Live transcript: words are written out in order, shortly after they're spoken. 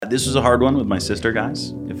This was a hard one with my sister,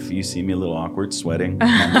 guys. If you see me a little awkward, sweating,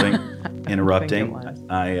 mumbling, interrupting,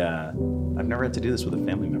 I've never had to do this with a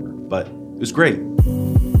family member, but it was great.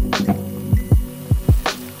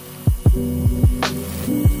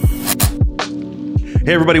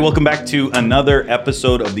 Hey everybody, welcome back to another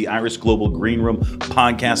episode of the Iris Global Green Room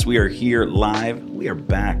podcast. We are here live. We are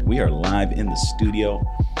back. We are live in the studio.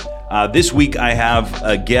 This week I have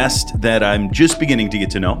a guest that I'm just beginning to get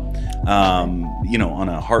to know, on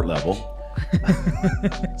a heart level.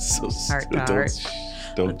 So heart to heart.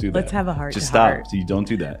 Don't do that. Let's have a heart Just to stop. heart. You don't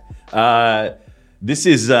do that. This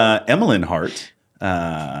is Emmeline Hart.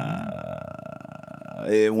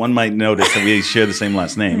 One might notice that we share the same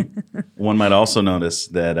last name. One might also notice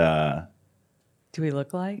that... do we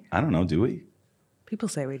look like? I don't know. Do we? People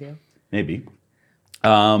say we do. Maybe.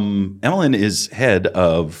 Emmeline is head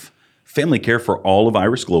of family care for all of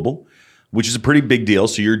Iris Global, which is a pretty big deal.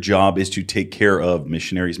 So your job is to take care of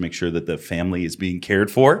missionaries, make sure that the family is being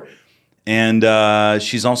cared for. And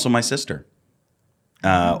she's also my sister.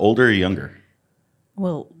 Older or younger?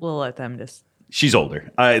 We'll let them just... She's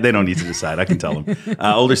older. They don't need to decide. I can tell them.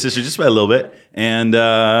 Older sister, just by a little bit. And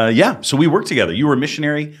so we worked together. You were a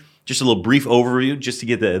missionary. Just a little brief overview, just to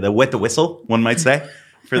get the wet the whistle, one might say.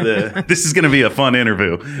 This is going to be a fun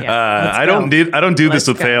interview. Yeah, I don't do this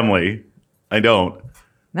with family. I don't.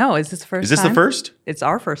 No, is this the first? Is this time? the first? It's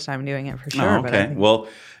our first time doing it for sure. Oh, But okay. Well,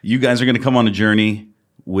 you guys are going to come on a journey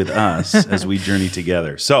with us as we journey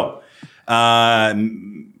together. So,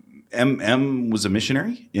 M was a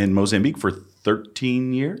missionary in Mozambique for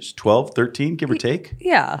 13 years, 12, 13, give or take.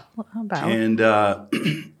 Yeah, about. And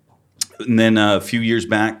then a few years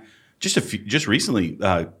back, just recently,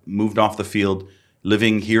 moved off the field,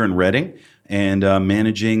 living here in Redding and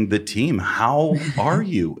managing the team. How are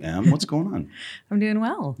you, Em? What's going on? I'm doing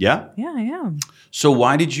well. Yeah? Yeah, I am. So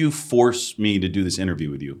why did you force me to do this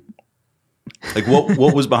interview with you? Like,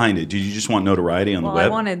 what was behind it? Did you just want notoriety on the web? I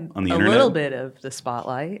wanted on the a internet? little bit of the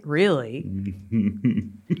spotlight, really.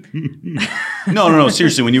 No.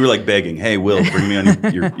 Seriously, when you were like begging, hey, Will, bring me on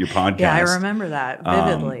your podcast. Yeah, I remember that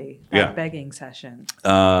vividly, that begging session.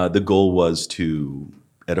 The goal was to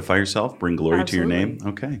edify yourself, bring glory to your name.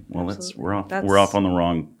 Absolutely. Okay, well, Absolutely. we're off on the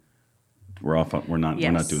wrong. We're not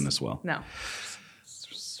doing this well. No,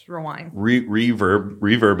 just rewind.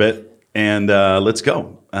 Reverb it, and let's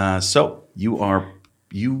go. So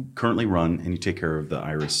you currently run and you take care of the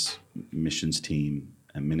Iris missions team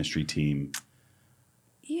and ministry team.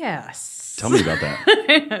 Yes. Tell me about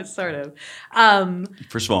that. Sort of.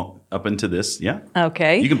 First of all, up into this, yeah.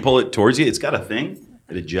 Okay. You can pull it towards you. It's got a thing.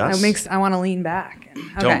 It adjusts. I want to lean back.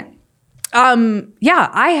 Okay. Don't.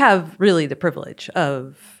 I have really the privilege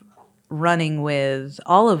of running with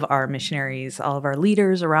all of our missionaries, all of our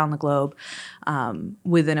leaders around the globe,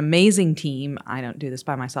 with an amazing team. I don't do this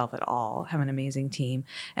by myself at all. I have an amazing team.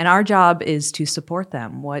 And our job is to support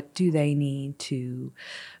them. What do they need to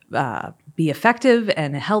be effective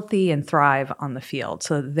and healthy and thrive on the field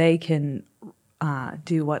so that they can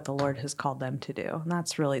do what the Lord has called them to do? And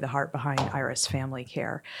that's really the heart behind Iris Family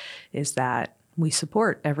Care, is that we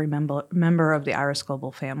support every member of the Iris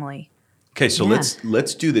Global family. Okay, so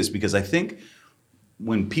let's do this, because I think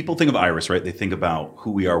when people think of Iris, right, they think about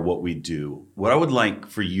who we are, what we do. What I would like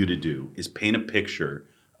for you to do is paint a picture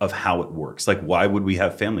of how it works. Like, why would we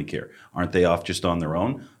have family care? Aren't they off just on their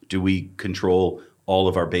own? Do we control all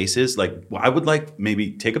of our bases? Like, I would like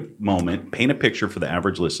maybe take a moment, paint a picture for the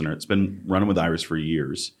average listener. It's been running with Iris for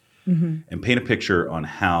years. Mm-hmm. And paint a picture on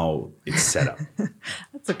how it's set up.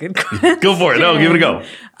 That's a good question. Go for it. No, give it a go.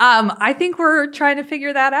 I think we're trying to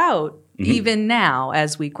figure that out even now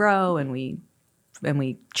as we grow and we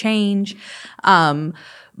change.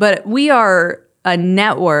 But we are a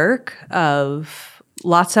network of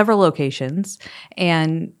several locations,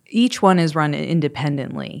 and each one is run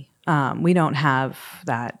independently. We don't have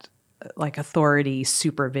that like authority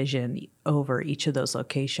supervision over each of those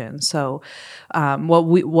locations. So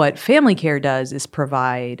what family care does is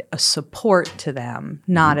provide a support to them,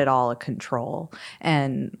 not at all a control.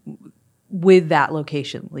 And with that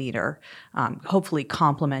location leader, hopefully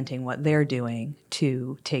complementing what they're doing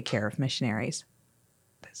to take care of missionaries.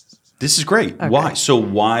 This is great. Okay. Why? So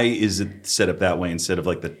why is it set up that way instead of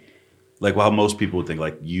like how most people would think,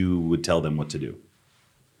 like you would tell them what to do?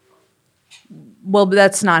 Well,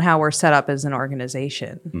 that's not how we're set up as an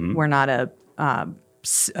organization. Mm-hmm. We're not a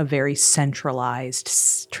very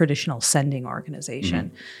centralized traditional sending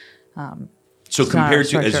organization. Mm-hmm. So compared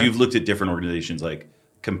to, as you've looked at different organizations, like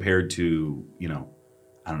compared to,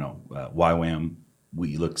 YWAM,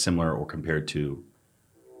 we look similar, or compared to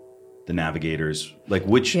the navigators? Like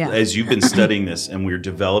which, Yeah. as you've been studying this and we're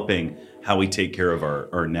developing how we take care of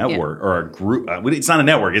our network or our group. It's not a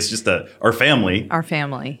network. It's just our family. Our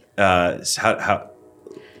family. How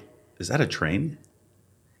is that a train?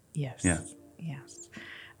 Yes. Yeah. Yes.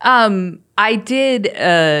 I did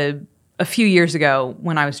a few years ago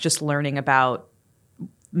when I was just learning about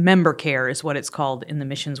member care is what it's called in the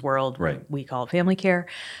missions world. Right. We call it family care.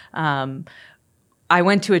 I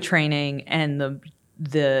went to a training and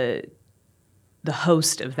the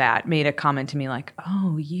host of that made a comment to me like,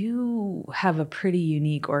 "Oh, you have a pretty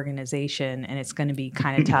unique organization and it's going to be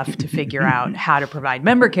kind of tough to figure out how to provide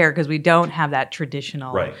member care because we don't have that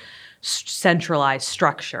traditional Right. centralized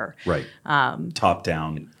structure." Right. Top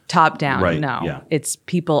down. Top down, Right, no. yeah. It's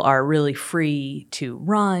people are really free to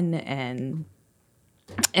run and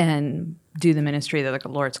do the ministry that the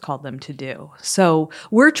Lord's called them to do. So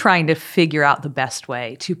we're trying to figure out the best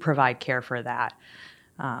way to provide care for that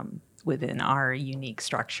within our unique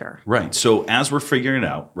structure. Right. So as we're figuring it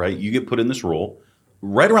out, right, you get put in this role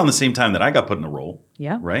right around the same time that I got put in a role.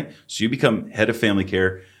 Yeah. Right. So you become head of family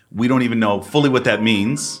care. We don't even know fully what that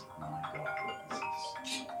means.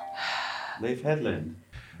 Leif Hedlund.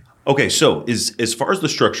 Okay, so as far as the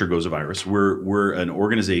structure goes of Iris, we're an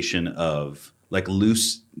organization of like we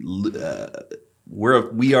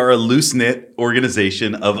are a loose knit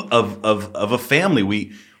organization of a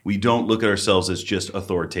family. We don't look at ourselves as just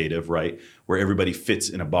authoritative, right? Where everybody fits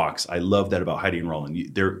in a box. I love that about Heidi and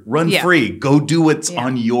Roland. They're run free, go do what's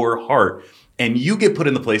on your heart, and you get put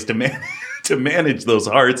in the place to manage those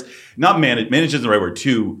hearts. Not manage isn't the right word.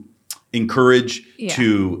 To encourage,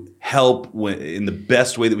 to help in the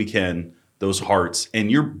best way that we can those hearts,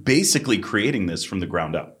 and you're basically creating this from the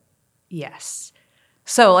ground up. Yes.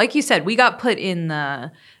 So like you said, we got put in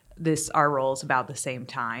our roles about the same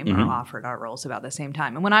time, or offered our roles about the same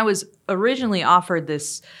time. And when I was originally offered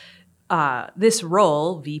this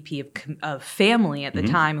role, VP of Family at the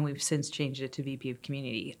time, and we've since changed it to VP of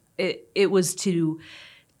Community, it was to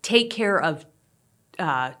take care of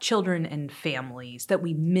children and families that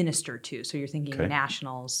we minister to. So you're thinking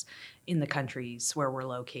nationals in the countries where we're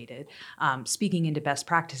located, speaking into best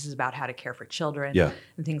practices about how to care for children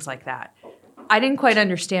and things like that. I didn't quite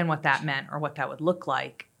understand what that meant or what that would look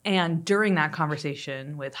like. And during that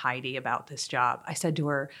conversation with Heidi about this job, I said to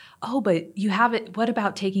her, "Oh, but you have it. What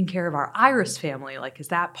about taking care of our Iris family? Like, is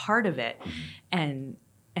that part of it?" And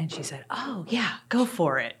she said, "Oh, yeah, go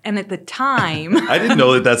for it." And at the time, I didn't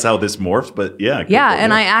know that that's how this morphed, but yeah. Yeah,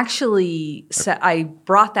 and I actually said, I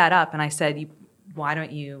brought that up and I said, why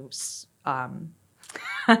don't you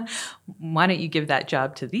give that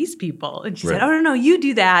job to these people? And she said, "Oh, no, you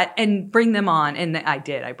do that and bring them on." And I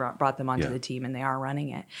did. I brought them onto the team, and they are running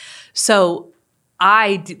it. So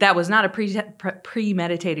that was not a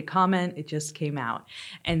premeditated comment. It just came out.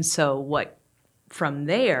 And so from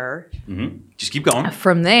there, just keep going.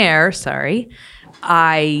 From there,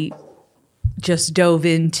 I just dove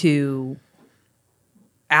into,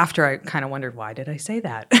 after I kind of wondered, why did I say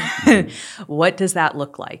that? What does that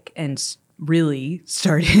look like? And really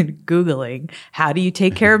started Googling, how do you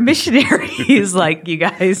take care of missionaries? Like, you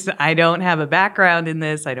guys, I don't have a background in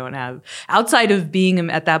this. I don't have, outside of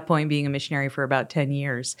at that point, being a missionary for about 10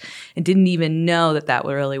 years, and didn't even know that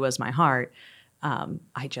really was my heart.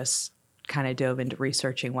 I just kind of dove into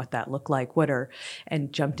researching what that looked like,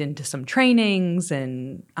 and jumped into some trainings,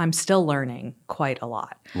 and I'm still learning quite a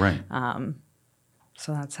lot. Right.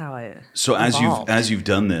 So that's how I. So evolved. as you've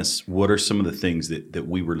done this, what are some of the things that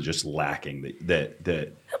we were just lacking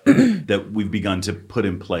that we've begun to put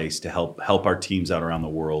in place to help our teams out around the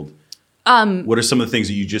world? What are some of the things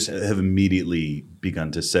that you just have immediately begun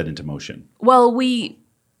to set into motion? Well, we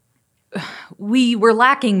were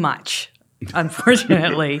lacking much,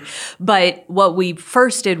 unfortunately. But what we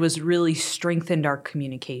first did was really strengthened our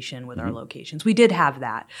communication with our locations. We did have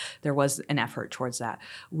that. There was an effort towards that.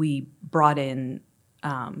 We brought in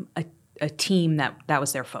a team that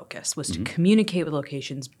was their focus, was to communicate with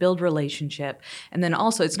locations, build relationship, and then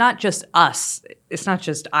also it's not just us. It's not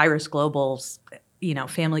just Iris Global's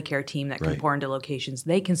family care team that can pour into locations.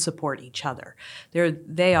 They can support each other.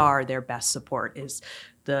 They are their best support. Is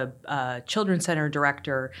the Children's Center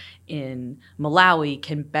director in Malawi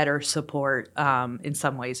can better support, in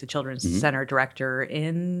some ways, the Children's Center director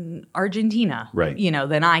in Argentina,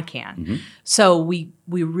 than I can. So we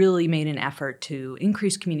really made an effort to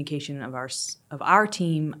increase communication of our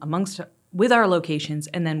team with our locations,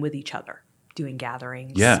 and then with each other, doing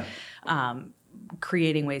gatherings,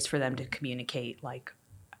 creating ways for them to communicate, like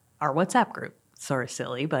our WhatsApp group. Sort of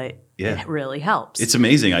silly, but it really helps. It's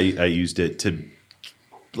amazing. I used it to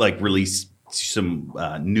release some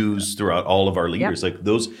news throughout all of our leaders. Like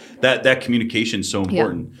that communication is so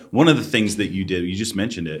important. One of the things that you did, you just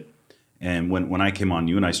mentioned it, and when I came on,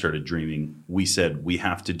 you and I started dreaming. We said we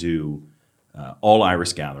have to do all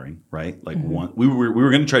Iris gathering, right? Like we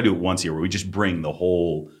were going to try to do it once a year, where we just bring the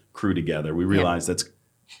whole crew together. We realized that's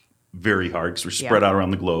very hard because we're spread out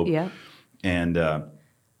around the globe. Yeah.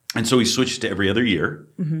 And so we switched to every other year.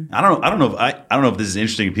 I don't know if this is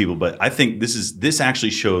interesting to people, but I think this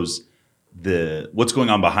actually shows what's going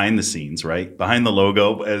on behind the scenes, right? Behind the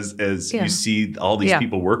logo, as you see all these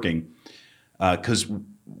people working. Because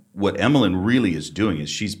what Emmelyn really is doing is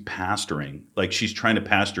she's pastoring, like she's trying to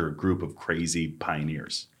pastor a group of crazy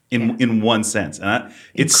pioneers in one sense. And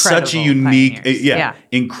it's such a unique,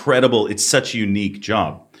 incredible. It's such a unique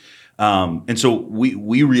job. And so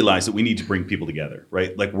we realize that we need to bring people together,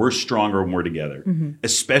 right? Like we're stronger when we're together,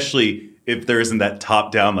 especially if there isn't that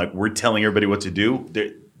top down, like we're telling everybody what to do.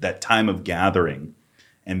 That time of gathering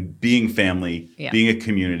and being family, being a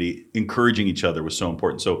community, encouraging each other was so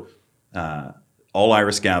important. So all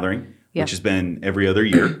Iris gathering, which has been every other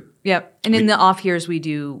year. Yep. And in the off years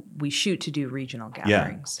we shoot to do regional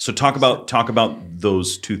gatherings. So talk about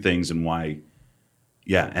those two things and why,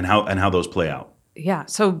 and how those play out. Yeah.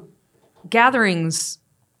 So gatherings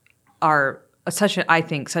are such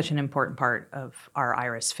an important part of our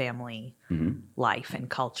Iris family life and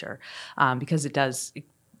culture, because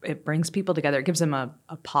it brings people together. It gives them a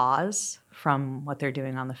pause from what they're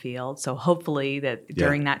doing on the field. So hopefully that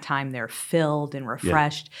during that time they're filled and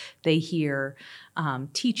refreshed. They hear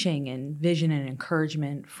teaching and vision and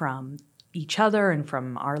encouragement from each other and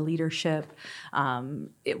from our leadership.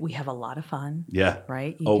 We have a lot of fun. Yeah.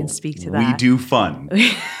 Right? You can speak to that. We do fun.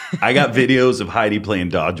 I got videos of Heidi playing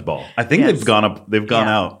dodgeball. I think they've gone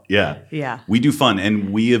out. Yeah. Yeah. We do fun.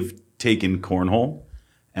 And we have taken cornhole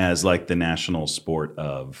as like the national sport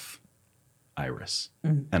of Iris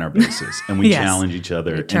and our bases. And we challenge each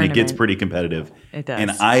other, and it gets pretty competitive. It does.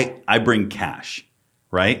 And I bring cash,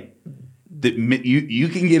 right? You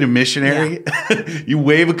can get a missionary. You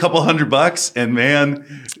wave a couple $100, and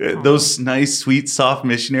man, those nice, sweet, soft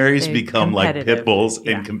missionaries become like pit bulls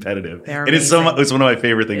and competitive. And it's it's one of my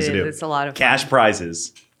favorite things to do. It's a lot of cash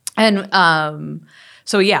prizes. And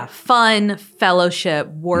fun, fellowship,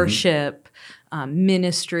 worship,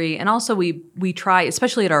 ministry, and also we try,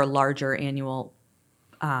 especially at our larger annual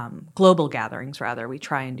global gatherings. Rather, we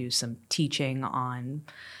try and do some teaching on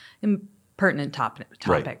pertinent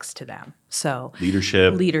topics to them. So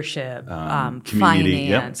leadership,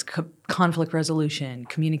 finance, conflict resolution,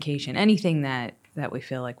 communication, anything that we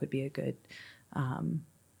feel like would be a good,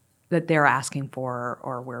 that they're asking for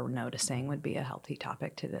or we're noticing would be a healthy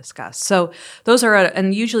topic to discuss. So those are,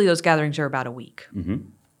 and usually those gatherings are about a week.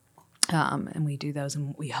 And we do those,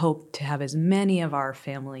 and we hope to have as many of our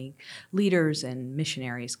family leaders and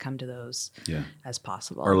missionaries come to those as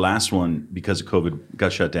possible. Our last one, because of COVID,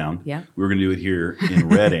 got shut down. Yeah, we were going to do it here in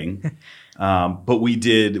Redding, but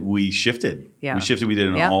we shifted. Yeah, we did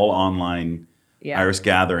an all online Iris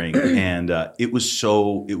gathering, and it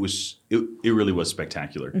really was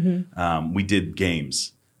spectacular. We did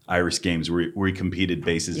games, Iris games, where we competed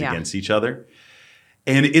bases against each other.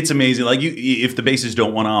 And it's amazing. Like if the bases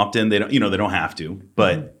don't want to opt in, they don't have to.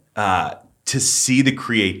 But to see the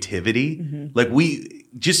creativity, like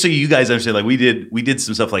just so you guys understand, like we did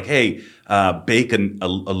some stuff like, hey, bake a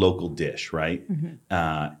local dish, right?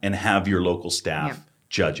 And have your local staff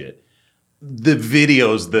judge it. The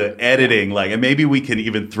videos, the editing, and maybe we can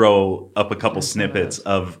even throw up a couple snippets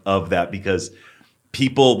of that, because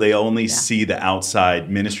people, they only see the outside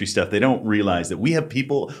ministry stuff. They don't realize that we have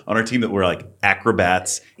people on our team that were like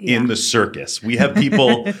acrobats in the circus. We have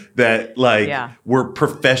people that were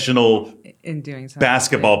professional in doing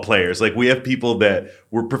basketball players. Like we have people that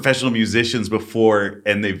were professional musicians before,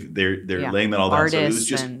 and they're laying that all down. So it was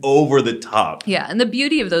just over the top. Yeah, and the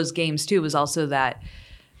beauty of those games too was also that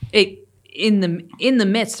it, in the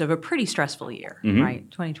midst of a pretty stressful year, right?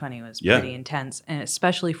 2020 was pretty intense, and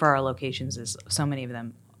especially for our locations, as so many of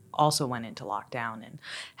them also went into lockdown and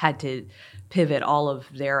had to pivot all of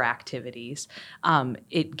their activities.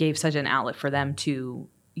 It gave such an outlet for them to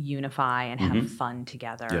unify and have fun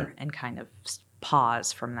together and kind of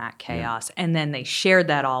pause from that chaos. And then they shared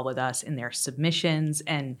that all with us in their submissions,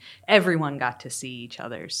 and everyone got to see each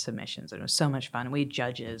other's submissions. And it was so much fun. We had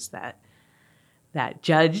judges that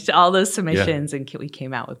judged all those submissions, and we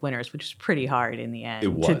came out with winners, which was pretty hard in the end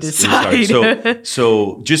to decide. It was hard.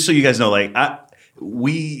 So just so you guys know,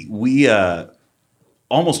 we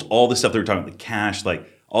almost all the stuff that we're talking about, the cash,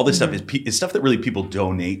 all this stuff is stuff that really people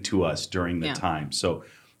donate to us during the time. So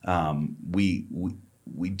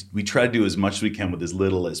we try to do as much as we can with as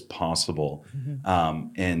little as possible.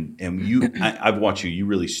 And I've watched you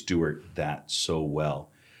really steward that so well.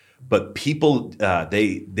 But people,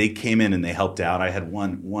 they came in and they helped out. I had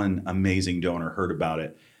one amazing donor heard about it,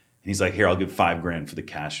 and he's like, "Here, I'll give $5,000 for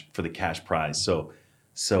the cash prize."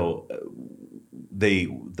 So the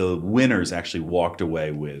winners actually walked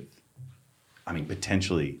away with, I mean,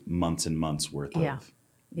 potentially months and months worth of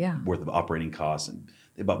operating costs, and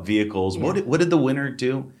they bought vehicles. Yeah. What did the winner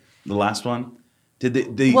do? The last one? Did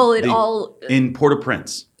they in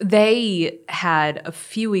Port-au-Prince? They had a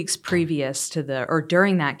few weeks previous to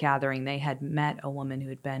during that gathering, they had met a woman who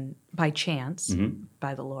had been, by chance,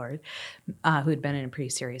 by the Lord, who had been in a pretty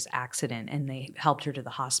serious accident, and they helped her to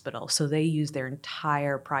the hospital. So they used their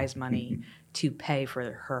entire prize money to pay for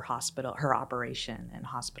her operation and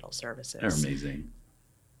hospital services. They're amazing.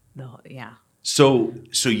 Yeah. So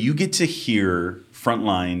you get to hear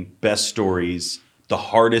frontline best stories, the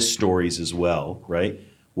hardest stories as well, right?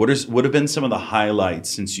 What have been some of the highlights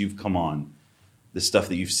since you've come on? The stuff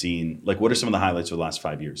that you've seen, like what are some of the highlights of the last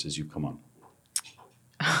 5 years as you've come on?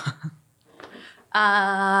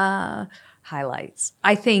 Highlights.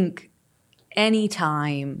 I think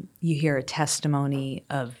anytime you hear a testimony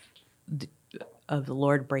of the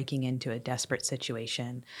Lord breaking into a desperate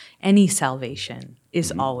situation, any salvation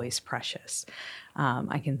is always precious.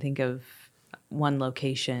 I can think of one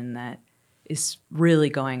location that is really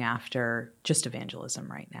going after just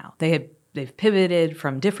evangelism right now. They've pivoted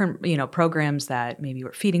from different programs that maybe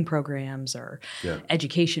were feeding programs or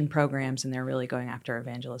education programs, and they're really going after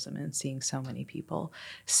evangelism and seeing so many people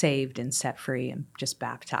saved and set free and just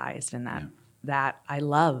baptized. And that I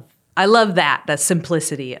love that, the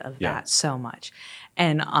simplicity of that so much.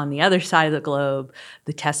 And on the other side of the globe,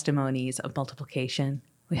 the testimonies of multiplication.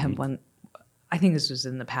 We have one, I think this was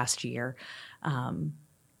in the past year.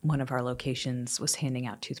 One of our locations was handing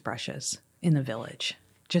out toothbrushes in the village,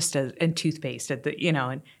 and toothpaste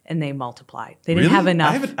and they multiplied. They didn't have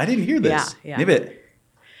enough. I didn't hear this. Yeah. Maybe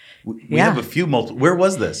we have a few Where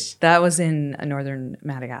was this? That was in northern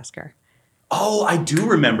Madagascar. Oh, I do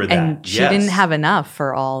remember that. And she didn't have enough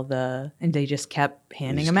for and they just kept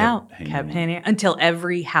handing them out, until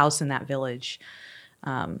every house in that village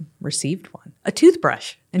received one, a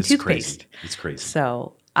toothbrush and toothpaste. It's crazy.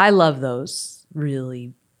 So I love those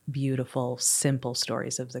really beautiful, simple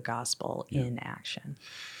stories of the gospel in action.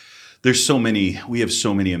 We have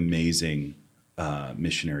so many amazing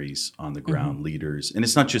missionaries on the ground, leaders, and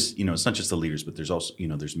it's not just the leaders, but there's also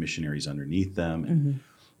there's missionaries underneath them. And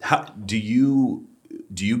how do you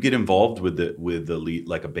get involved with the lead,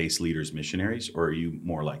 like a base leaders missionaries, or are you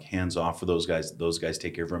more like hands off for those guys? Those guys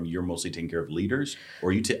take care of them. You're mostly taking care of leaders,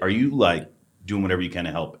 or are you like doing whatever you can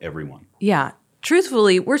to help everyone? Yeah,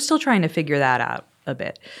 truthfully, we're still trying to figure that out a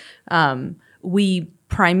bit. We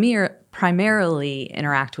primarily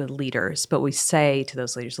interact with leaders, but we say to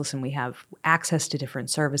those leaders, listen, we have access to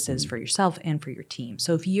different services for yourself and for your team.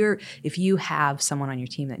 So if you have someone on your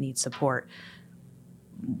team that needs support,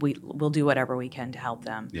 we'll do whatever we can to help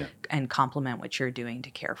them and complement what you're doing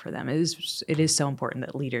to care for them. It is so important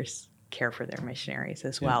that leaders care for their missionaries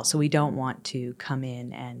as well. So we don't want to come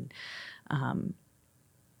in and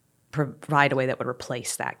provide a way that would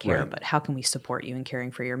replace that care, but how can we support you in caring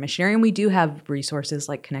for your missionary? And we do have resources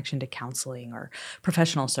like connection to counseling or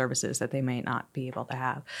professional services that they may not be able to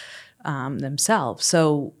have themselves.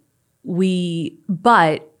 So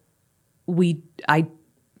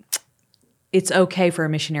it's okay for a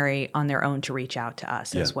missionary on their own to reach out to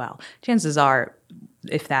us as well. Chances are,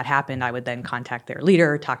 if that happened, I would then contact their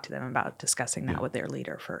leader, talk to them about discussing that with their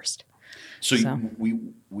leader first. So we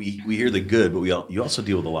hear the good, but you also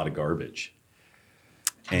deal with a lot of garbage,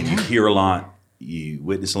 and you hear a lot, you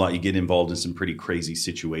witness a lot, you get involved in some pretty crazy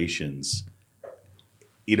situations.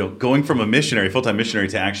 Going from a full-time missionary,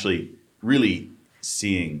 to actually really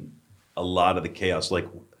seeing a lot of the chaos. Like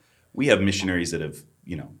we have missionaries that have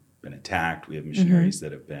been attacked. We have missionaries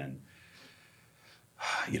that have been,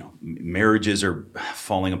 marriages are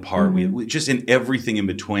falling apart. We just in everything in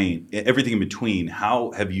between.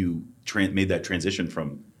 How have you made that transition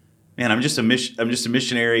from, man, I'm just a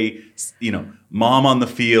missionary, mom on the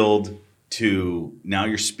field, to now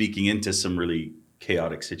you're speaking into some really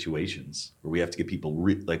chaotic situations where we have to give people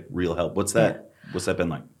real help. What's that been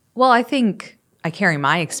like? Well, I think I carry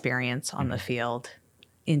my experience on the field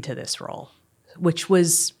into this role, which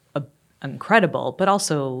was incredible, but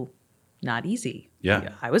also not easy.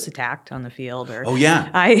 Yeah. I was attacked on the field.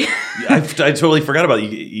 I totally forgot about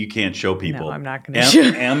it. You can't show people. No, I'm not going to show.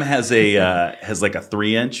 Em has like a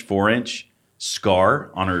 3-inch, 4-inch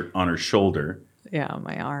scar on her shoulder. Yeah, on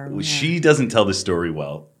my arm. She doesn't tell the story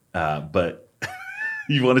well, but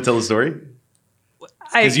You want to tell the story?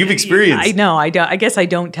 Because you've experienced. I know. I don't. I guess I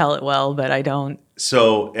don't tell it well, but I don't.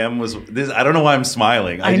 So Em was this. I don't know why I'm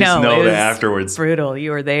smiling. I know, just know it that was afers. brutal.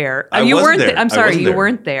 You were there. I you wasn't weren't. there. I'm I sorry, wasn't you there.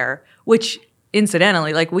 weren't there. Which,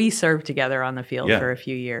 incidentally, like we served together on the field Yeah. for a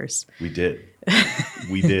few years, We did.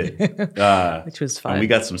 We did. which was fun. And we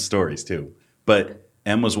got some stories too. But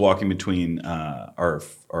Em was walking between our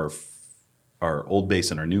old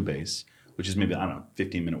base and our new base, which is maybe, I don't know,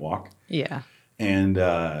 15-minute walk. Yeah. And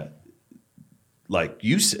like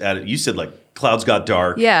you said, like clouds got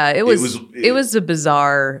dark. Yeah. It was a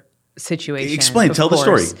bizarre situation. Explain. of Tell the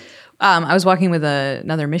course. story. I was walking with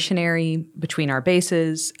another missionary between our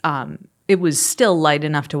bases. It was still light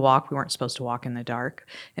enough to walk. We weren't supposed to walk in the dark,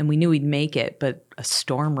 and we knew we'd make it, but a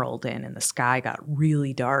storm rolled in and the sky got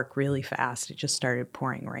really dark really fast. It just started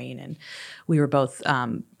pouring rain, and we were both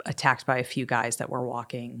attacked by a few guys that were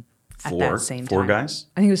walking at that same time. Four guys?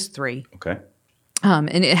 I think it was 3. Okay. And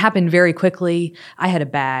it happened very quickly. I had a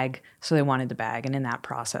bag, so they wanted the bag, and in that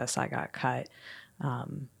process, I got cut.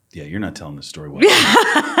 Yeah, you're not telling this story well.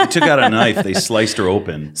 They took out a knife. They sliced her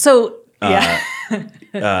open. So, yeah.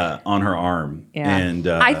 On her arm. Yeah. And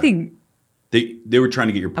I think they were trying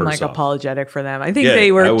to get your I'm purse like off. apologetic for them. I think Yeah, they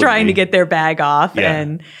I were would trying be. to get their bag off, Yeah.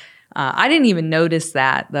 and I didn't even notice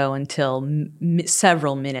that though until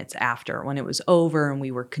several minutes after, when it was over and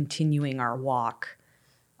we were continuing our walk.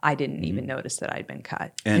 I didn't even notice that I'd been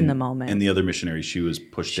cut in the moment. And the other missionary, she was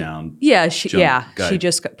pushed down. Yeah, she guy.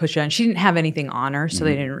 just got pushed down. She didn't have anything on her, so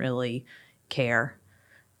they didn't really care,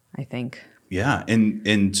 I think. Yeah,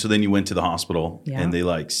 and so then you went to the hospital, Yeah. and they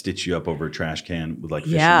like stitched you up over a trash can with like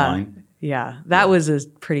fishing Yeah. line. Yeah, that was a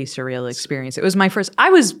pretty surreal experience. It was my first. I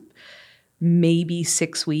was maybe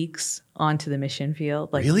 6 weeks onto the mission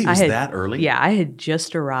field. Like, Really? It was that early? Yeah, I had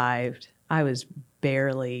just arrived. I was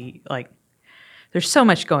barely like. There's so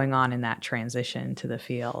much going on in that transition to the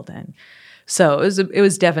field, and so it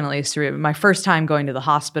was definitely surreal. My first time going to the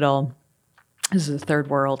hospital. This is a third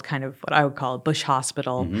world kind of what I would call a bush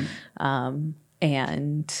hospital,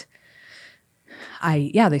 and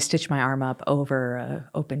they stitched my arm up over an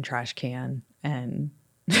open trash can, and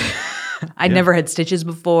I'd never had stitches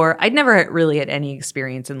before. I'd never really had any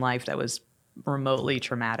experience in life that was remotely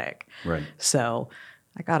traumatic. Right. So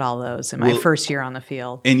I got all those in my first year on the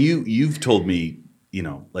field. And you've told me,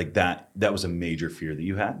 like that was a major fear that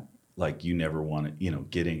you had. Like you never wanted,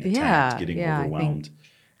 getting attacked, getting overwhelmed.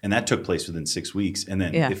 And that took place within 6 weeks. And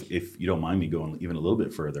then if you don't mind me going even a little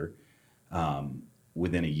bit further,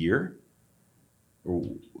 within a year,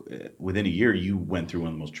 you went through one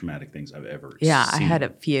of the most traumatic things I've ever seen. Yeah, I had a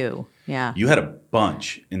few. Yeah. You had a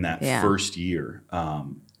bunch in that first year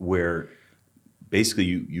where basically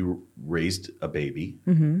you raised a baby.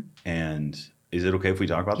 And is it okay if we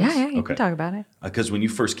talk about this? Yeah, you can talk about it. Because when you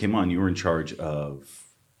first came on, you were in charge of...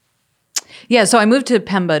 Yeah, so I moved to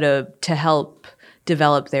Pemba to help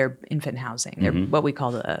develop their infant housing. They're what we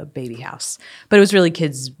call a baby house. But it was really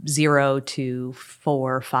kids 0 to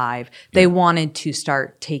 4, 5. They wanted to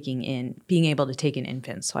start being able to take in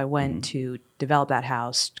infants. So I went to develop that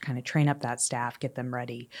house, kind of train up that staff, get them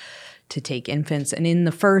ready to take infants. And in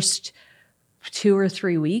the first 2 or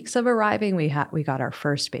 3 weeks of arriving, we got our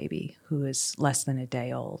first baby, who is less than a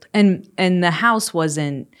day old. And the house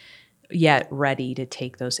wasn't yet ready to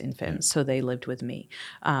take those infants, so they lived with me.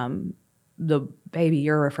 The baby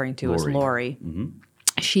you're referring to is Lori.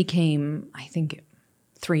 She came, I think,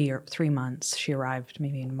 3 months. She arrived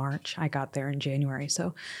maybe in March. I got there in January.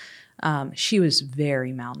 So she was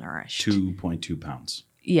very malnourished. 2.2 pounds.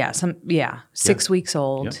 Yeah, 6 weeks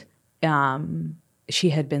old. Yep. She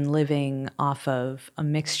had been living off of a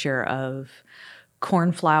mixture of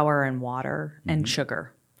corn flour and water and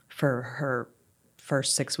sugar for her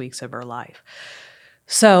first 6 weeks of her life.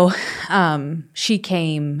 So she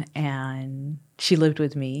came and she lived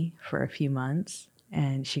with me for a few months,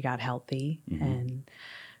 and she got healthy and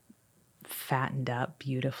fattened up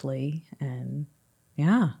beautifully. And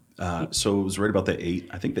so it was right about the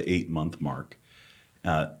 8-month mark.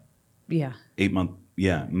 8 month.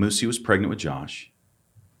 Yeah. Moosey was pregnant with Josh.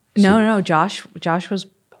 No. Josh was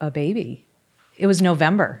a baby. It was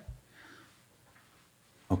November.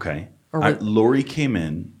 Okay. Lori came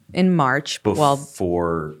in March.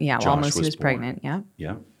 before Josh while Moosey was pregnant. Yeah.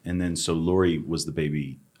 Yeah. And then so Lori was the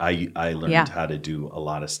baby. I learned how to do a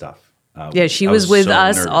lot of stuff. She was with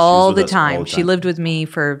us all the time. She lived with me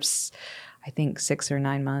for, I think, 6 or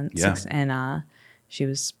 9 months. Yeah. And she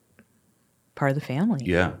was part of the family.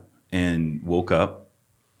 Yeah. And woke up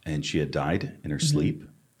and she had died in her sleep.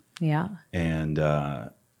 Yeah. And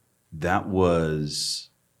that was,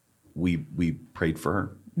 we prayed for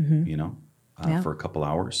her, for a couple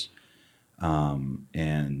hours.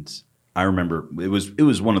 And I remember it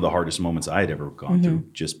was one of the hardest moments I had ever gone through,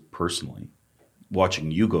 just personally.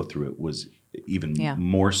 Watching you go through it was even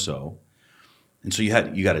more so. And so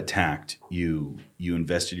you got attacked. You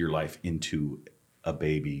invested your life into a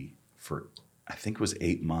baby for, I think it was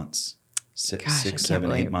 8 months, six,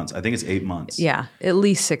 7, 8 months. I think it's 8 months. Yeah, at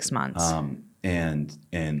least 6 months.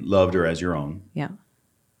 And loved her as your own. Yeah.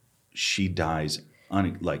 She dies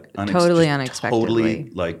totally unexpectedly.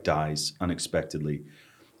 Totally dies unexpectedly.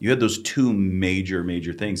 You had those two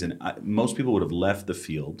major things, and most people would have left the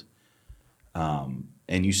field, and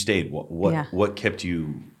you stayed. What kept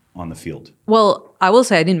you on the field? Well, I will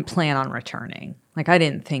say I didn't plan on returning. Like, I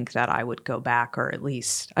didn't think that I would go back, or at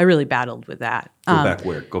least I really battled with that. Go back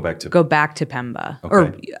where? Go back to Pemba.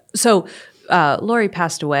 Okay. Lori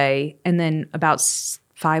passed away, and then about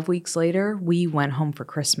 5 weeks later, we went home for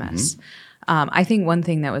Christmas. I think one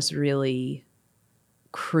thing that was really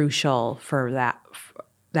crucial for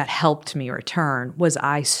that helped me return was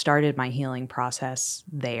I started my healing process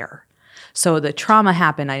there. So the trauma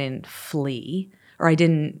happened. I didn't flee, or I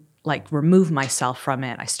didn't remove myself from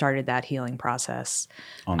it. I started that healing process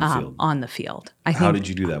on the field. How did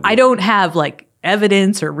you do that? I don't have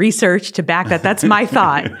evidence or research to back that. That's my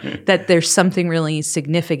thought, that there's something really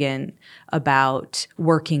significant about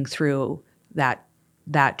working through that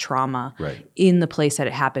trauma in the place that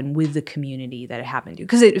it happened, with the community that it happened to.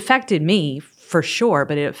 Because it affected me for sure,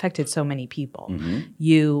 but it affected so many people.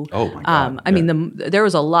 You, oh my God. I mean, there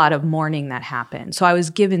was a lot of mourning that happened. So I was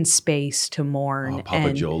given space to mourn.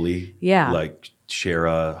 Papa Jolie. Yeah.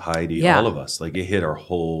 Shara, Heidi, all of us. It hit our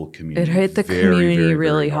whole community. It hit the community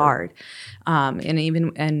really hard. And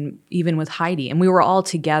even with Heidi. And we were all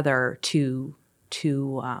together to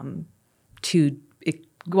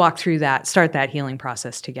walk through that, start that healing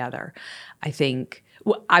process together. I think,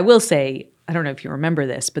 I will say, I don't know if you remember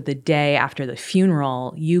this, but the day after the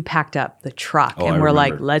funeral, you packed up the truck and we're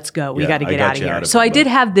like, let's go. We got to get out of here. So I did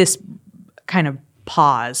have this kind of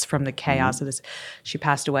pause from the chaos of this. She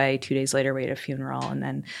passed away 2 days later. We had a funeral. And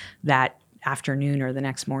then that afternoon or the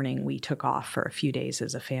next morning, we took off for a few days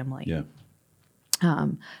as a family. Yeah.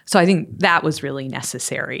 So I think that was really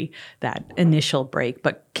necessary, that initial break,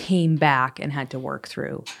 but came back and had to work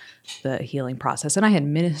through the healing process. And I had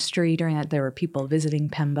ministry during that. There were people visiting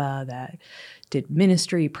Pemba that did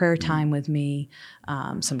ministry, prayer time with me,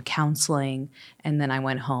 some counseling, and then I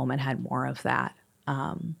went home and had more of that.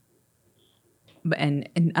 And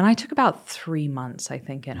I took about 3 months, I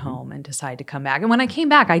think, at home and decided to come back. And when I came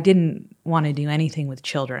back, I didn't want to do anything with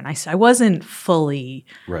children. I wasn't fully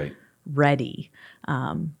ready.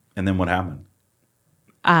 And then what happened?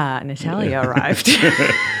 Natalia arrived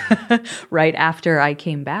right after I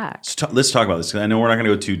came back. Let's talk about this, because I know we're not going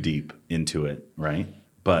to go too deep into it, right?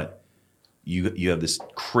 But you have this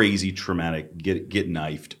crazy traumatic get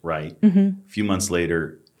knifed, right? A few months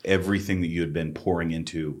later, everything that you had been pouring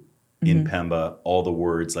into in Pemba, all the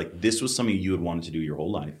words, this was something you had wanted to do your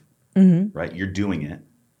whole life, right? You're doing it.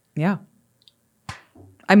 Yeah.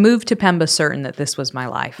 I moved to Pemba certain that this was my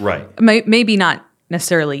life. Right. Maybe not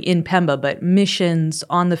necessarily in Pemba, but missions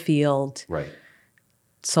on the field. Right.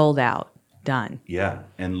 Sold out. Done. Yeah.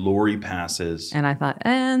 And Lori passes. And I thought,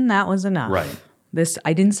 and that was enough. Right.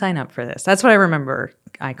 I didn't sign up for this. That's what I remember.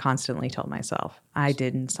 I constantly told myself, I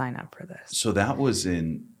didn't sign up for this. So that was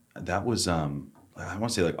I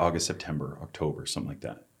want to say August, September, October, something like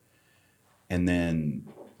that. And then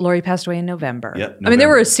Lori passed away in November. Yep, November. I mean, there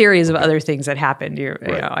were a series of other things that happened.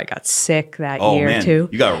 I got sick that year too.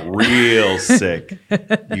 You got real sick.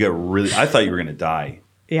 I thought you were going to die.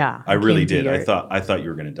 Yeah. I really did. I thought you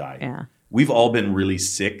were going to die. Yeah. We've all been really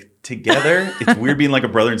sick together. It's weird being like a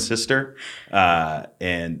brother and sister.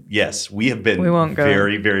 And yes, we have been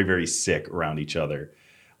very, very, very sick around each other.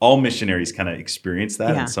 All missionaries kind of experience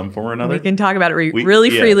that in some form or another. We can talk about it really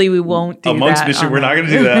freely. We won't do amongst that. Missionaries, we're not going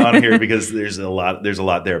to do that on here because there's a lot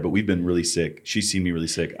there. But we've been really sick. She's seen me really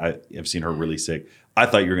sick. I have seen her really sick. I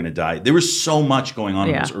thought you were going to die. There was so much going on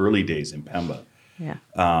in those early days in Pemba. Yeah.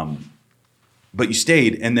 But you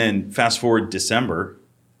stayed, and then fast forward December.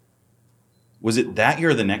 Was it that year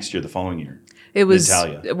or the next year, the following year? It was.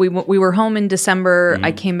 Natalia. We were home in December.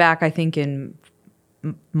 I came back, I think, in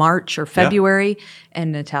March or February,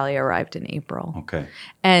 and Natalia arrived in April. Okay.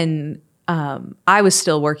 And I was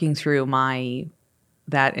still working through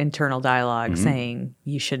that internal dialogue saying,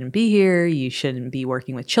 you shouldn't be here, you shouldn't be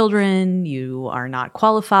working with children, you are not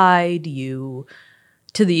qualified, to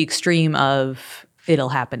the extreme of it'll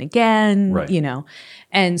happen again,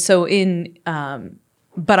 And so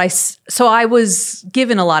I was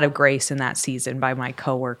given a lot of grace in that season by my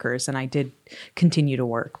coworkers, and I did continue to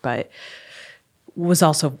work, but was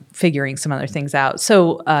also figuring some other things out.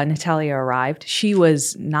 So Natalia arrived. She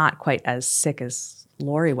was not quite as sick as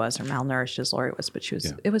Lori was, or malnourished as Lori was, but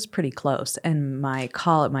it was pretty close. And my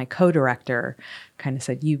co-director kind of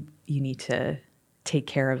said, you need to take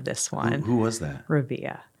care of this one. Who was that?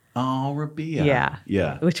 Rabia. Oh, Rabia. Yeah.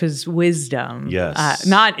 Yeah. Which was wisdom. Yes.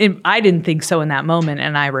 I didn't think so in that moment,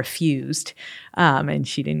 and I refused. And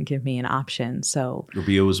she didn't give me an option. So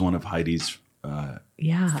Rabia was one of Heidi's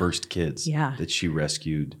first kids Yeah. that she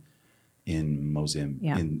rescued in Mozambique,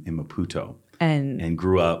 Yeah. in Maputo. and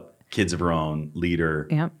grew up, kids of her own, leader.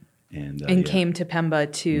 Yep. And came to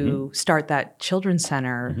Pemba to start that children's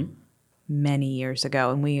center many years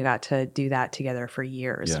ago. And we got to do that together for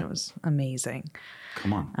years. Yeah. And it was amazing.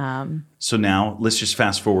 Come on. So now let's just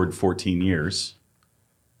fast forward 14 years.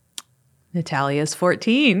 Natalia's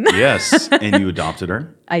 14. Yes. And you adopted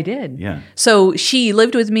her? I did. Yeah. So she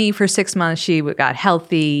lived with me for 6 months. She got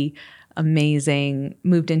healthy, amazing,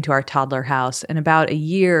 moved into our toddler house. And about a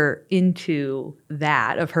year into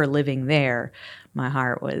that, of her living there, my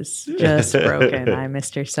heart was just broken. I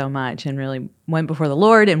missed her so much, and really went before the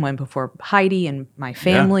Lord and went before Heidi and my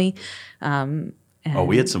family.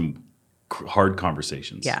 We had some hard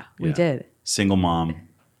conversations. Yeah, we did. Single mom.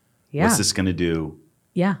 Yeah. What's this going to do?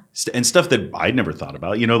 Yeah. And stuff that I'd never thought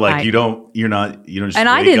about. You know, like you don't just and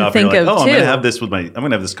I wake didn't up think and you're like, of I'm going too. to have this I'm going to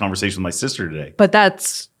have this conversation with my sister today. But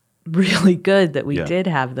that's really good that we Yeah. did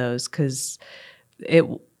have those, because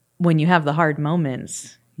when you have the hard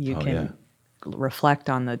moments, you can reflect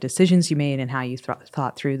on the decisions you made and how you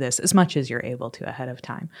thought through this as much as you're able to ahead of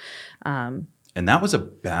time. And that was a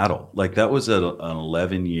battle. Like that was an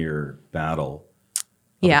 11-year battle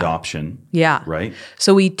of adoption. Yeah. Right?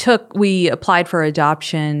 So we applied for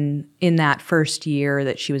adoption in that first year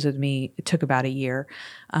that she was with me. It took about a year,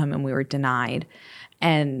 and we were denied.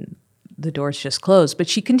 And the doors just closed. But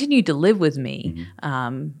she continued to live with me.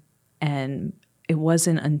 And it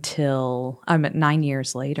wasn't until 9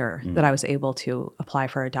 years later that I was able to apply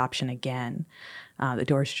for adoption again. The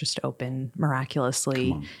doors just opened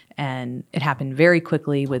miraculously, and it happened very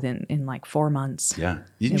quickly in like 4 months. Yeah.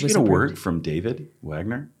 Didn't you was get a approved. word from David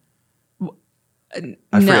Wagner? No.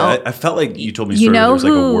 I felt like you told me a You story. There know was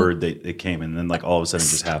like a who- word that came, and then like all of a sudden it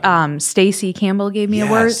just happened. Stacy Campbell gave me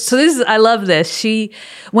a word. Yes. So I love this.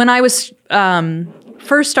 When I was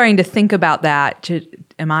first starting to think about that,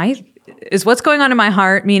 is what's going on in my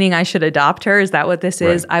heart, meaning I should adopt her? Is that what this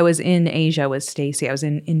is? Right. I was in Asia with Stacy. I was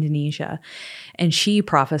in Indonesia, and she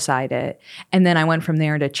prophesied it. And then I went from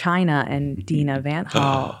there to China, and Dina Van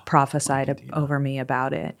Hal prophesied over me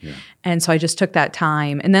about it. Yeah. And so I just took that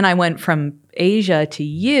time. And then I went from Asia to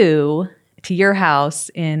your house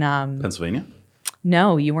in Pennsylvania?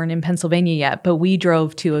 No, you weren't in Pennsylvania yet, but we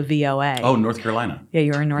drove to a VOA. Oh, North Carolina. Yeah,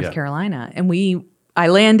 you were in North Carolina. And I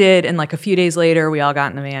landed, and like a few days later, we all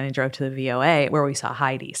got in the van and drove to the VOA where we saw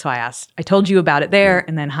Heidi. So I told you about it there,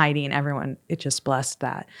 and then Heidi and everyone, it just blessed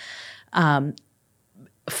that.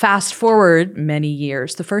 Fast forward many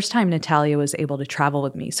years, the first time Natalia was able to travel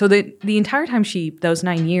with me. So the entire time those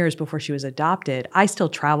 9 years before she was adopted, I still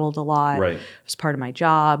traveled a lot. Right. It was part of my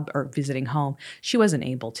job or visiting home. She wasn't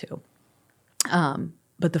able to.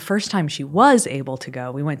 But the first time she was able to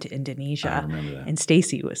go, we went to Indonesia. I remember that. And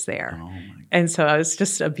Stacy was there. Oh my. And so it was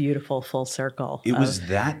just a beautiful full circle. I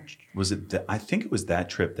think it was that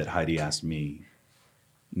trip that Heidi asked me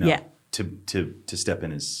to step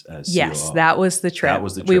in as COO. Yes, that was the trip. That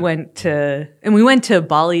was the We trip. went to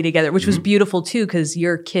Bali together, which was beautiful too, because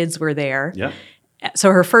your kids were there. Yeah.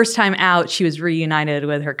 So her first time out, she was reunited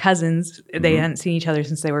with her cousins. They hadn't seen each other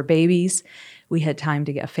since they were babies. We had time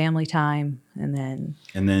to get family time, and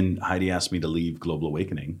then Heidi asked me to leave Global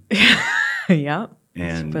Awakening. yep.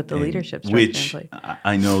 And But the leadership structure which in place.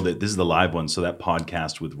 I know that this is the live one. So that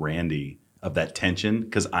podcast with Randy of that tension,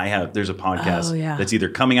 because there's a podcast that's either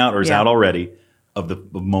coming out or is out already of the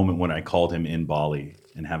moment when I called him in Bali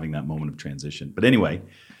and having that moment of transition. But anyway,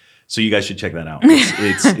 so you guys should check that out.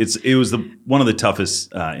 It was one of the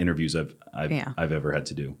toughest interviews I've ever had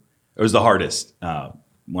to do. It was the hardest,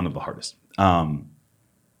 one of the hardest.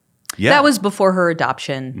 That was before her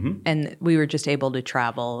adoption, and we were just able to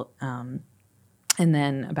travel. And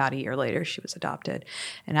then about a year later, she was adopted.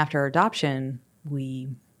 And after her adoption, we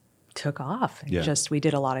took off. We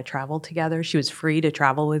did a lot of travel together. She was free to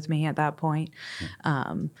travel with me at that point.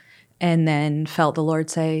 And then felt the Lord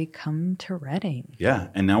say, come to Redding. Yeah,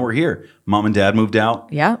 and now we're here. Mom and Dad moved out.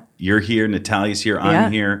 Yeah. You're here. Natalia's here.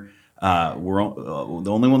 I'm here. We're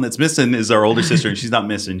the only one that's missing is our older sister, and she's not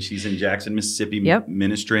missing. She's in Jackson, Mississippi,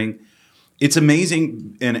 ministering. It's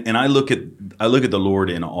amazing, and I look at the Lord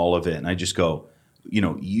in all of it, and I just go,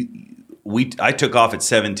 I took off at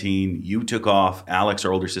 17. You took off. Alex,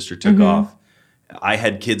 our older sister, took off. I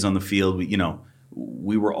had kids on the field.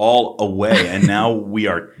 We were all away, and now we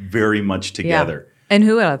are very much together. Yeah. And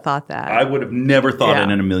who would have thought that? I would have never thought it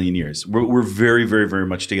in a million years. We're very, very, very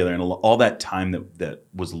much together, and all that time that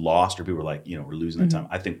was lost, or people were like, we're losing that time.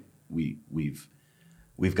 I think we've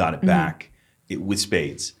got it back with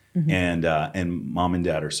spades, and mom and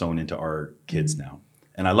dad are so into our kids now,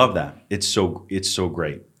 and I love that. It's so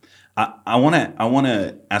great. I want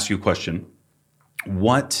to ask you a question.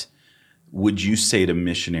 What would you say to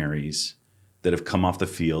missionaries that have come off the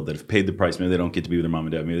field, that have paid the price? Maybe they don't get to be with their mom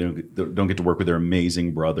and dad. Maybe they don't get to work with their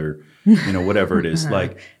amazing brother. Whatever it is.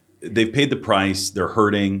 Like, they've paid the price. They're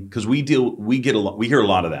hurting because we hear a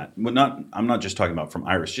lot of that. But I'm not just talking about from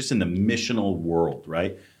Iris, just in the missional world,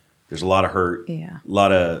 right? There's a lot of hurt. Yeah.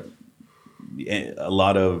 A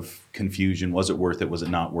lot of confusion. Was it worth it? Was it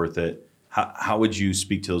not worth it? How would you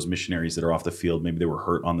speak to those missionaries that are off the field? Maybe they were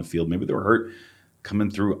hurt on the field. Maybe they were hurt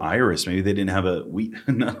coming through Iris. Maybe they didn't have we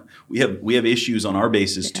have issues on our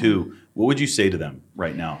basis too. What would you say to them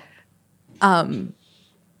right now?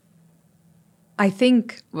 I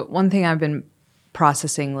think one thing I've been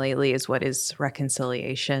processing lately is what is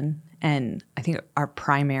reconciliation. And I think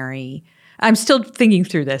I'm still thinking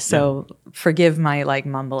through this, so forgive my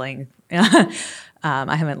mumbling. I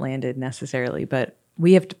haven't landed necessarily, but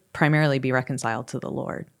we have to primarily be reconciled to the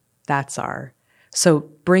Lord. So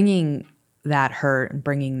bringing that hurt and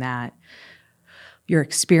bringing that your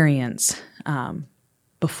experience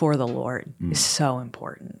before the Lord is so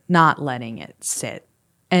important. Not letting it sit,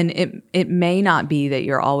 and it may not be that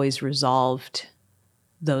you're always resolved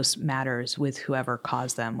those matters with whoever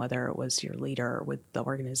caused them, whether it was your leader or with the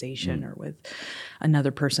organization or with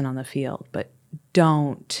another person on the field. But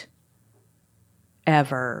don't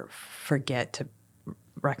ever forget to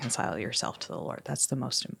reconcile yourself to the Lord. That's the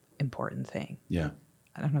most important thing. Yeah.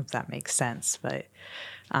 I don't know if that makes sense, but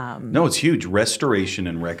no, it's huge. Restoration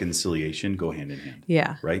and reconciliation go hand in hand.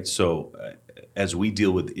 Yeah. Right. So as we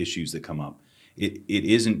deal with issues that come up, it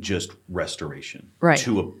isn't just restoration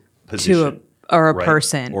to a position or a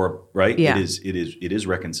person or right. Yeah. It is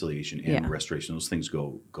reconciliation and restoration. Those things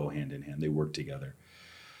go hand in hand. They work together.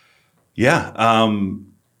 Yeah.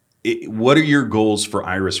 What are your goals for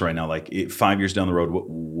Iris right now? Like 5 years down the road,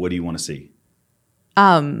 what do you want to see?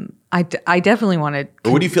 I definitely want to.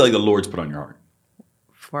 Or what do you feel like the Lord's put on your heart?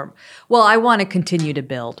 I want to continue to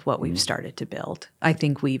build what we've started to build. I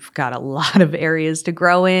think we've got a lot of areas to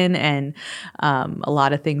grow in and a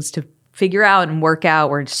lot of things to figure out and work out.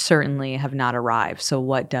 We certainly have not arrived. So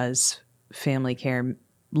what does family care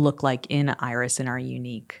look like in Iris, in our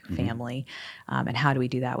unique family? And how do we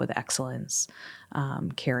do that with excellence,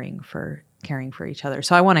 caring for each other?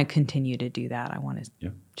 So I want to continue to do that. I want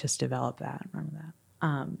to just develop that. Remember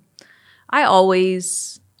that. I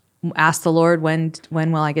always ask the Lord, when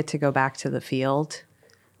will I get to go back to the field?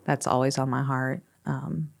 That's always on my heart.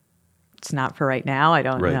 It's not for right now. I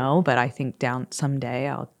don't know, but I think down someday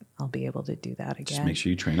I'll be able to do that again. Just make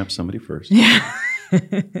sure you train up somebody first. Yeah.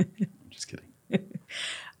 I'm just kidding.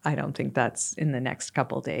 I don't think that's in the next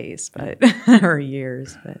couple days, but or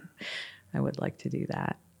years, but I would like to do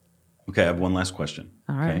that. Okay, I have one last question.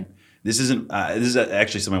 All right. Okay? This is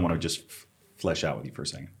actually something I want to just flesh out with you for a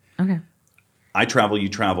second. Okay. I travel, you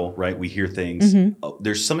travel, right? We hear things.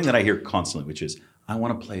 There's something that I hear constantly, which is, I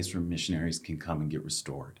want a place where missionaries can come and get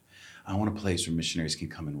restored. I want a place where missionaries can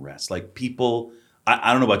come and rest. Like people,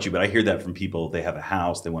 I don't know about you, but I hear that from people. They have a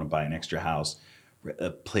house, they want to buy an extra house,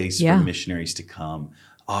 a place for missionaries to come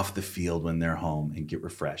off the field when they're home and get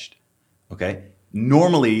refreshed. Okay?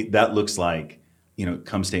 Normally that looks like,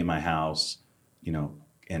 come stay at my house, and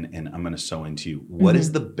I'm going to sow into you. What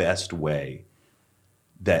is the best way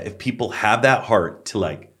that if people have that heart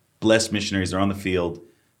to bless missionaries, they're on the field,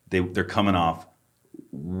 they're coming off,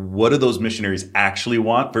 what do those missionaries actually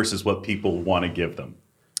want versus what people want to give them?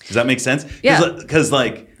 Does that make sense? Yeah. Because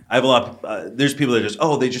I have a lot of, there's people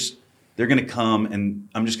that they're going to come and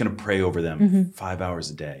I'm just going to pray over them 5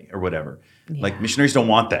 hours a day or whatever. Yeah. Missionaries don't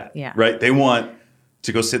want that, right? They want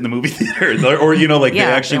to go sit in the movie theater or they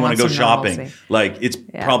actually want to go shopping. It's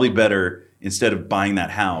probably better, instead of buying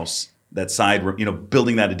that house, that side,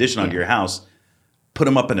 building that addition onto your house, put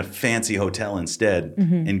them up in a fancy hotel instead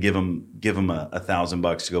and give them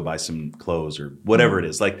 $1,000 to go buy some clothes or whatever it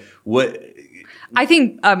is. What? I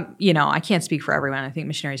think, I can't speak for everyone. I think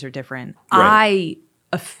missionaries are different. Right.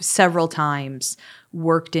 I several times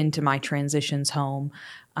worked into my transitions home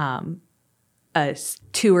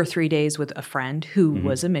 2 or 3 days with a friend who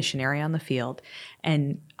was a missionary on the field.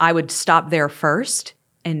 And I would stop there first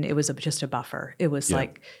and it was just a buffer. It was Yeah.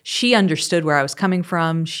 like she understood where I was coming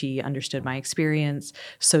from. She understood my experience.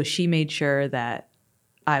 So she made sure that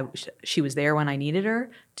she was there when I needed her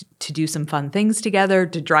to do some fun things together,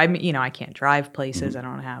 to drive me. You know, I can't drive places. I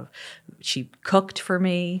don't have. She cooked for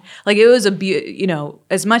me. Like it was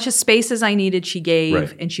as much as space as I needed, she gave,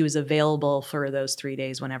 Right. and she was available for those 3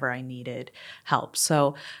 days whenever I needed help.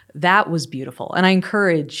 So that was beautiful, and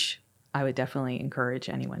I would definitely encourage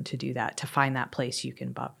anyone to do that, to find that place you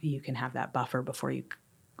can have that buffer before you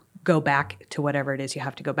go back to whatever it is you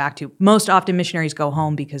have to go back to. Most often missionaries go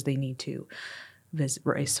home because they need to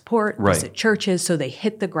raise support, Right. visit churches. So they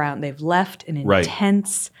hit the ground. They've left an Right.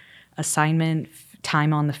 intense assignment,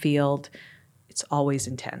 time on the field. It's always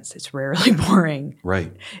intense. It's rarely boring.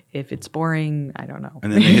 Right. If it's boring, I don't know.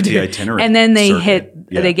 And then they hit the itinerary. And then they circuit.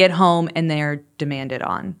 Yeah. they get home and they're demanded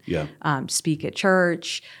on. Yeah. Speak at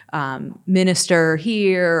church, minister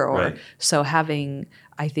here, or Right. so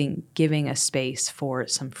giving a space for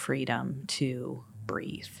some freedom to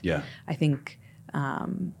breathe. Yeah. I think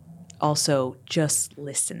also just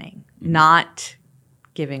listening, Mm-hmm. not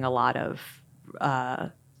giving a lot of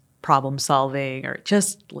problem solving, or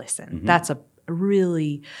just listen. Mm-hmm. That's a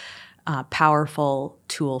really powerful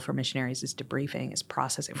tool for missionaries, is debriefing, is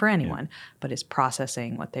processing for anyone, but is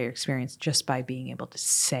processing what they experience just by being able to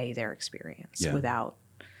say their experience without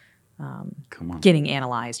Come on. getting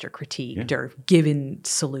analyzed or critiqued or given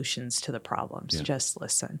solutions to the problems. Just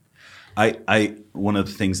listen. One of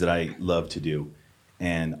the things that I love to do,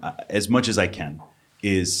 and as much as I can,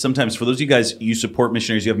 is sometimes for those of you guys, you support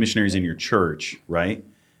missionaries, you have missionaries in your church, right?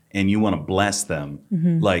 And you want to bless them.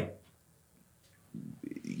 Like,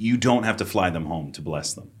 you don't have to fly them home to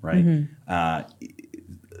bless them, right?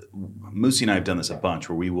 Moosey and I have done this a bunch,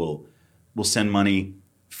 where we'll send money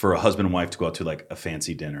for a husband and wife to go out to like a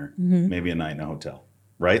fancy dinner, maybe a night in a hotel,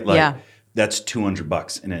 right? Like that's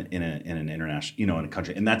 $200 in an international, in a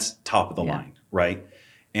country, and that's top of the line, right?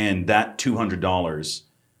 And that $200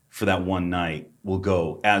 for that one night will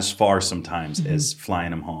go as far sometimes as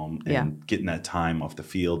flying them home and getting that time off the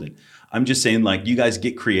field. And I'm just saying, like, you guys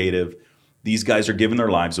get creative. These guys are giving their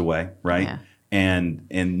lives away, right? Yeah. And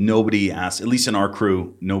nobody asks, at least in our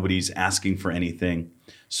crew, nobody's asking for anything.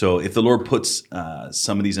 So if the Lord puts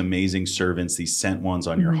some of these amazing servants, these sent ones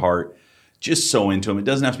on your heart, just sow into them. It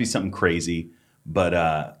doesn't have to be something crazy, but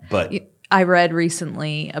I read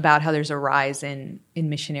recently about how there's a rise in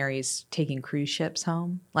missionaries taking cruise ships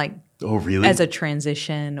home, like oh really? as a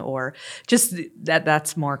transition, or just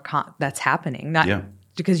that's more that's happening. Not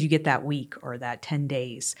because you get that week or that 10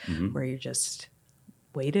 days where you're just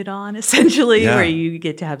waited on, essentially, where you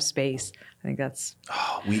get to have space. I think that's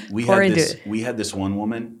we had this one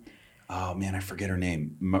woman. Oh man, I forget her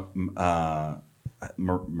name.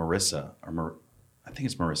 Marissa, I think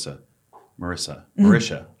it's Marisha.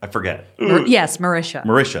 I forget. Yes, Marisha.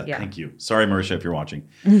 Marisha, Yeah. thank you. Sorry, Marisha, if you're watching.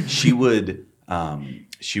 She would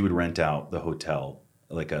rent out the hotel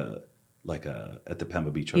like a at the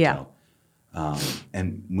Pemba Beach Hotel,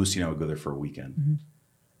 and Moosey and I would go there for a weekend.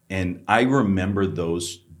 And I remember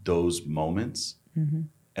those moments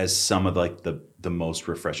as some of like the most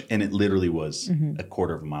refreshing. And it literally was a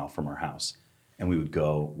quarter of a mile from our house. And we would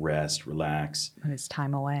go rest, relax. And it's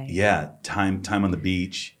time away. Yeah, time on the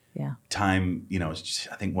beach. Yeah. Time,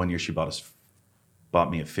 I think one year she bought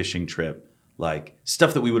me a fishing trip, like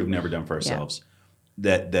stuff that we would have never done for ourselves,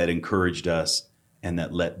 that encouraged us and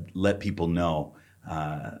that let people know,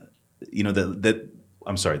 that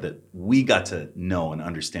we got to know and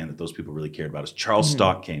understand that those people really cared about us. Charles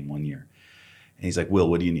Stock came one year, and he's like, "Will,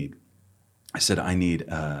 what do you need?" I said, "I need."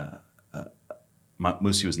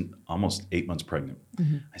 Moosey was almost 8 months pregnant.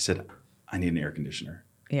 I said, "I need an air conditioner."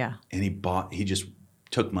 Yeah. And he just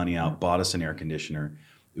took money out, bought us an air conditioner.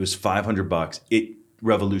 It was $500. It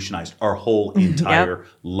revolutionized our whole entire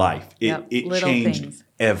life. It Little changed things.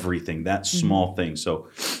 everything. That small thing. So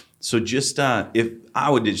just if I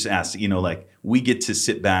would just ask, like, we get to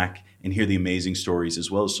sit back and hear the amazing stories,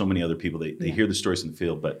 as well as so many other people. They hear the stories in the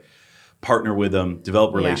field, but partner with them,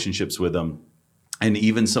 develop relationships with them, and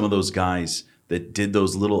even some of those guys that did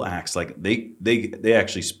those little acts, like they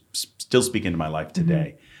actually still speak into my life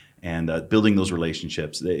today. And building those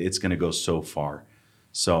relationships, it's going to go so far.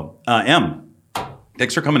 So, Em,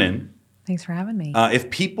 thanks for coming in. Thanks for having me.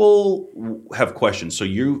 If people have questions, so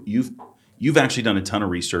you've actually done a ton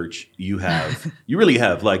of research. You really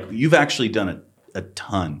have. Like, you've actually done a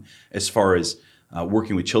ton as far as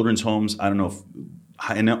working with children's homes. I don't know if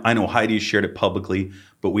I know Heidi has shared it publicly,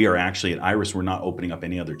 but we are actually at Iris. We're not opening up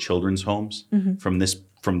any other children's homes from this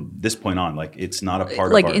point on. Like, it's not a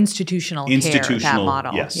part like of our institutional care, that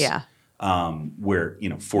model. Yes. Yeah. where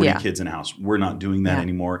 40 Yeah. kids in a house. We're not doing that Yeah.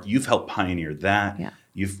 anymore. You've helped pioneer that. Yeah.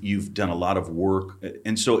 You've done a lot of work.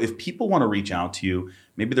 And so if people want to reach out to you,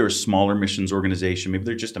 maybe they're a smaller missions organization, maybe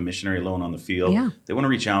they're just a missionary alone on the field. Yeah. They want to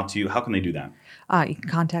reach out to you. How can they do that? You can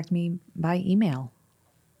contact me by email.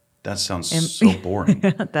 That sounds so boring.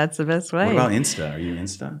 That's the best way. What about Insta? Are you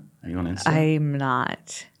Insta? Are you on Insta? I'm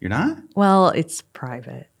not. You're not? Well, it's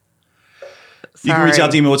private. You can reach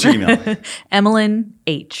out to email. What's your email? Emmeline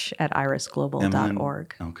H at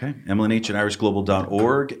irisglobal.org. Okay. Emmeline H at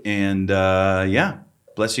irisglobal.org. And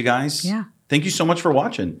bless you guys. Yeah. Thank you so much for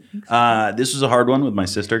watching. This was a hard one with my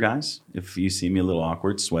sister, guys. If you see me a little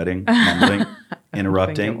awkward, sweating, mumbling,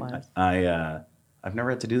 interrupting, was. I've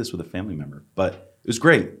never had to do this with a family member, but it was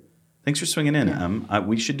great. Thanks for swinging in.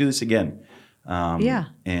 We should do this again.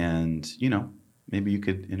 And, maybe you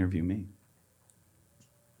could interview me.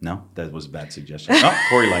 No, that was a bad suggestion. Oh,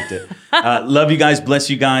 Corey liked it. Love you guys. Bless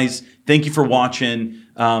you guys. Thank you for watching.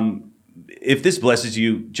 If this blesses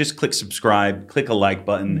you, just click subscribe, click a like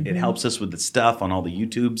button. Mm-hmm. It helps us with the stuff on all the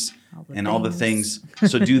YouTubes and all the things.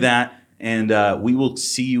 So do that. And we will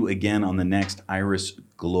see you again on the next Iris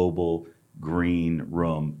Global Green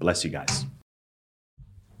Room. Bless you guys.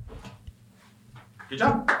 Good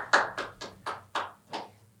job.